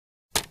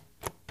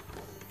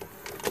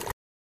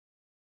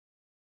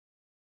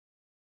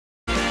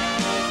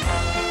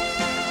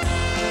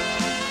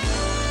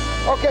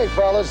Okay,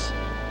 fellas.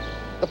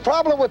 The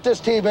problem with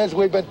this team is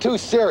we've been too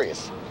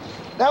serious.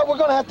 Now we're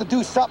gonna have to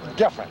do something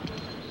different.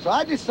 So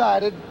I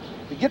decided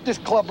to get this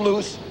club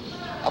loose.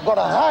 I'm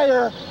gonna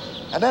hire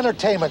an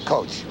entertainment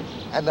coach.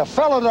 And the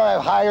fellow that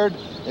I've hired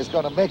is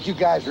gonna make you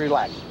guys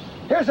relax.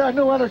 Here's our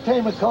new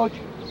entertainment coach,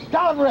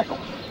 Don Rickles.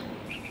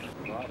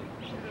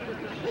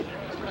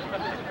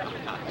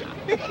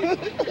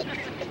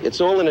 It's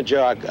all in a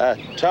jog.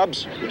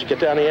 Tubbs, would you get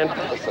down the end?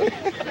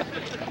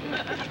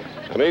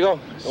 Amigo,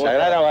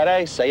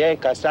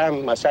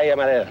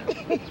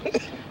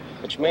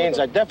 which means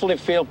I definitely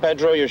feel,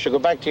 Pedro, you should go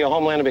back to your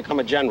homeland and become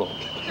a general.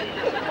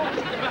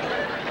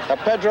 Now,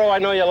 Pedro, I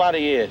know you a lot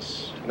of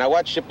years, and I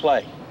watched you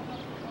play.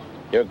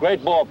 You're a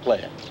great ball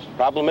player.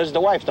 Problem is the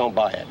wife don't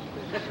buy it.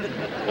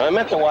 Now, I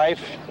met the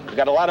wife. You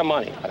got a lot of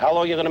money, but how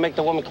long are you going to make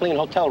the woman clean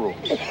hotel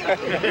rooms? You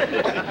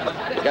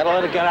got to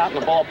let her get out in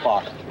the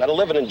ballpark. Let her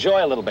live and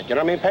enjoy a little bit. You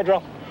know what I mean,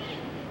 Pedro?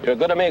 You're a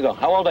good amigo.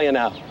 How old are you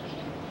now?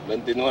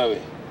 29.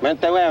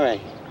 29.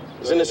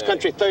 He's in this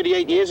country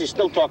 38 years. He's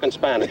still talking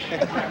Spanish.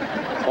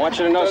 I want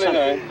you to know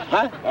 29. something.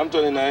 Huh? I'm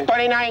 29.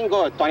 29,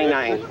 good,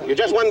 29. You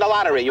just won the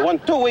lottery. You won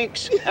 2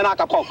 weeks in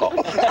Acapulco.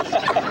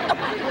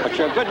 But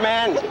you're a good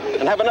man,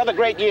 and have another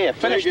great year.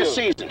 Finish the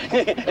season.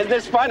 Isn't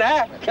this fun,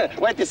 huh?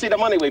 Wait to see the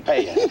money we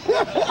pay you.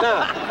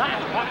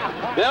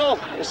 Now, Bill,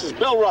 this is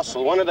Bill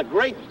Russell, one of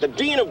the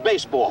dean of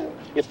baseball.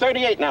 You're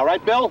 38 now,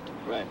 right, Bill?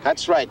 Right.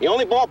 That's right. The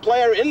only ball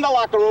player in the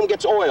locker room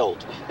gets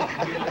oiled.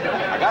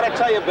 I gotta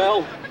tell you,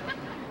 Bill,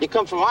 you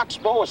come from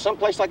Oxbow or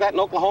someplace like that in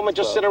Oklahoma,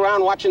 just sit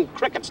around watching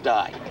crickets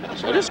die.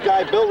 So this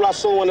guy, Bill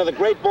Russell, one of the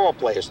great ball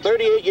players,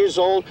 38 years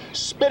old,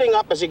 spitting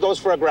up as he goes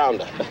for a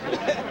grounder.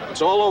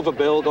 It's all over,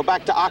 Bill. Go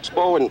back to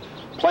Oxbow and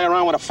play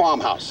around with a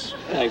farmhouse.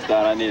 Thanks,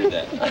 Don. I needed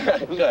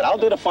that. Good. I'll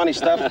do the funny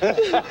stuff.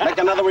 Make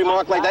another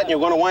remark like that, and you're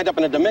going to wind up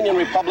in the Dominion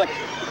Republic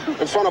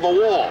in front of a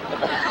wall.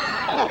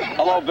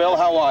 Hello, Bill.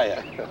 How are you?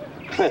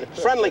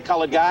 Friendly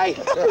colored guy.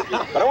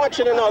 But I want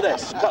you to know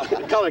this.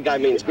 Colored guy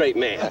means great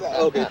man.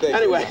 Okay, thank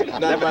Anyway, you.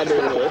 Not my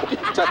neighborhood.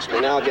 Touch me,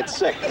 now I'll get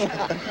sick.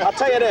 I'll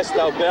tell you this,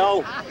 though,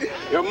 Bill.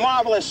 You're a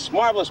marvelous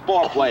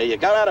ball player. You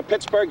got out of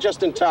Pittsburgh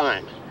just in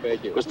time.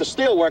 Thank you. Because the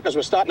steelworkers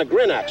were starting to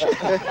grin at you.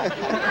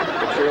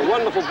 But you're a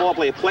wonderful ball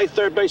player. You play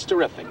third base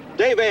terrific.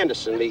 Dave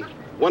Anderson, the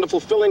wonderful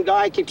fill-in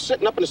guy, keeps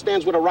sitting up in the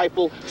stands with a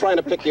rifle trying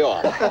to pick you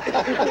off.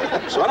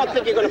 So I don't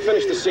think you're going to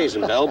finish the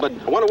season, Bill, but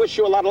I want to wish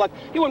you a lot of luck.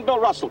 You and Bill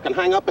Russell can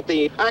hang up at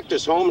the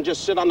actors' home and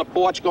just sit on the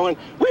porch going,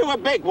 "We were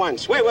big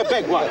ones, we were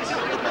big ones."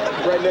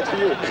 Right next to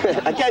you.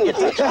 Again, you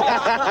touch me.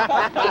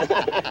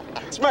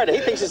 It's murder. He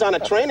thinks he's on a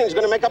train and he's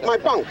going to make up my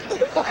bunk.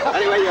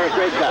 Anyway, you're a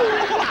great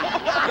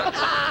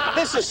guy.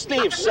 This is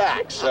Steve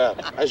Sachs.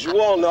 As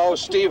you all know,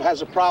 Steve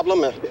has a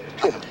problem.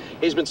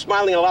 He's been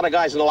smiling at a lot of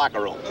guys in the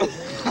locker room.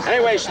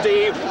 Anyway,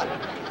 Steve,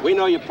 we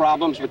know your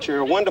problems, but you're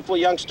a wonderful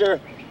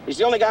youngster. He's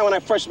the only guy when I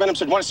first met him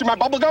said, "Want to see my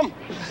bubble gum?"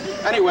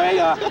 Anyway,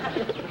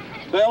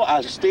 Bill,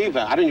 Steve,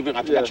 I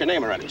forgot your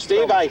name already.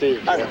 Steve,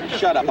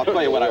 shut up, I'll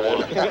tell you what I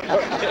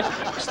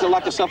want. Still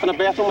lock yourself in the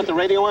bathroom with the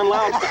radio on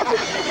loud?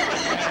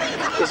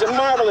 He's a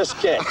marvelous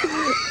kid.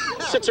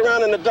 Sits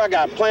around in the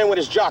dugout playing with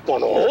his jock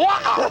on.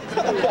 Wow!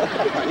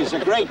 He's a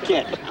great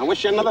kid. I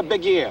wish you another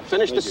big year.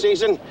 Finish the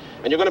season,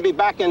 and you're going to be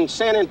back in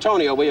San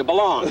Antonio where you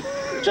belong.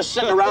 Just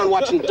sitting around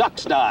watching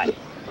ducks die.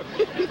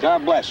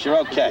 God bless, you're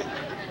okay.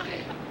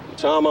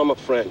 Tom, I'm a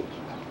friend.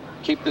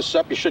 Keep this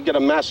up, you should get a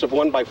massive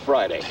one by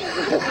Friday.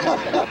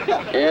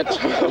 Yeah,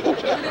 Tom.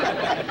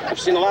 I've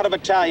seen a lot of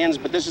Italians,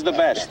 but this is the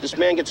best. This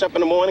man gets up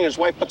in the morning, his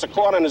wife puts a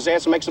cord on his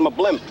ass and makes him a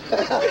blimp.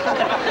 But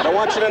I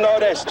want you to know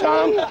this,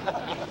 Tom.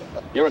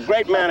 You're a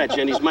great manager,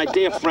 and he's my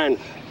dear friend.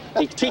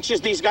 He teaches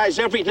these guys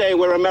every day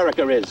where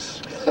America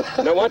is.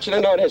 And I want you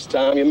to know this,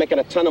 Tom. You're making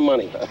a ton of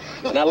money.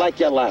 And I like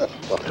your laugh.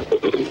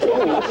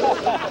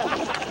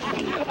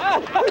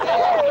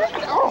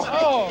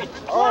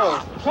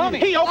 Tommy!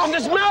 He opened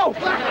his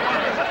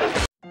mouth!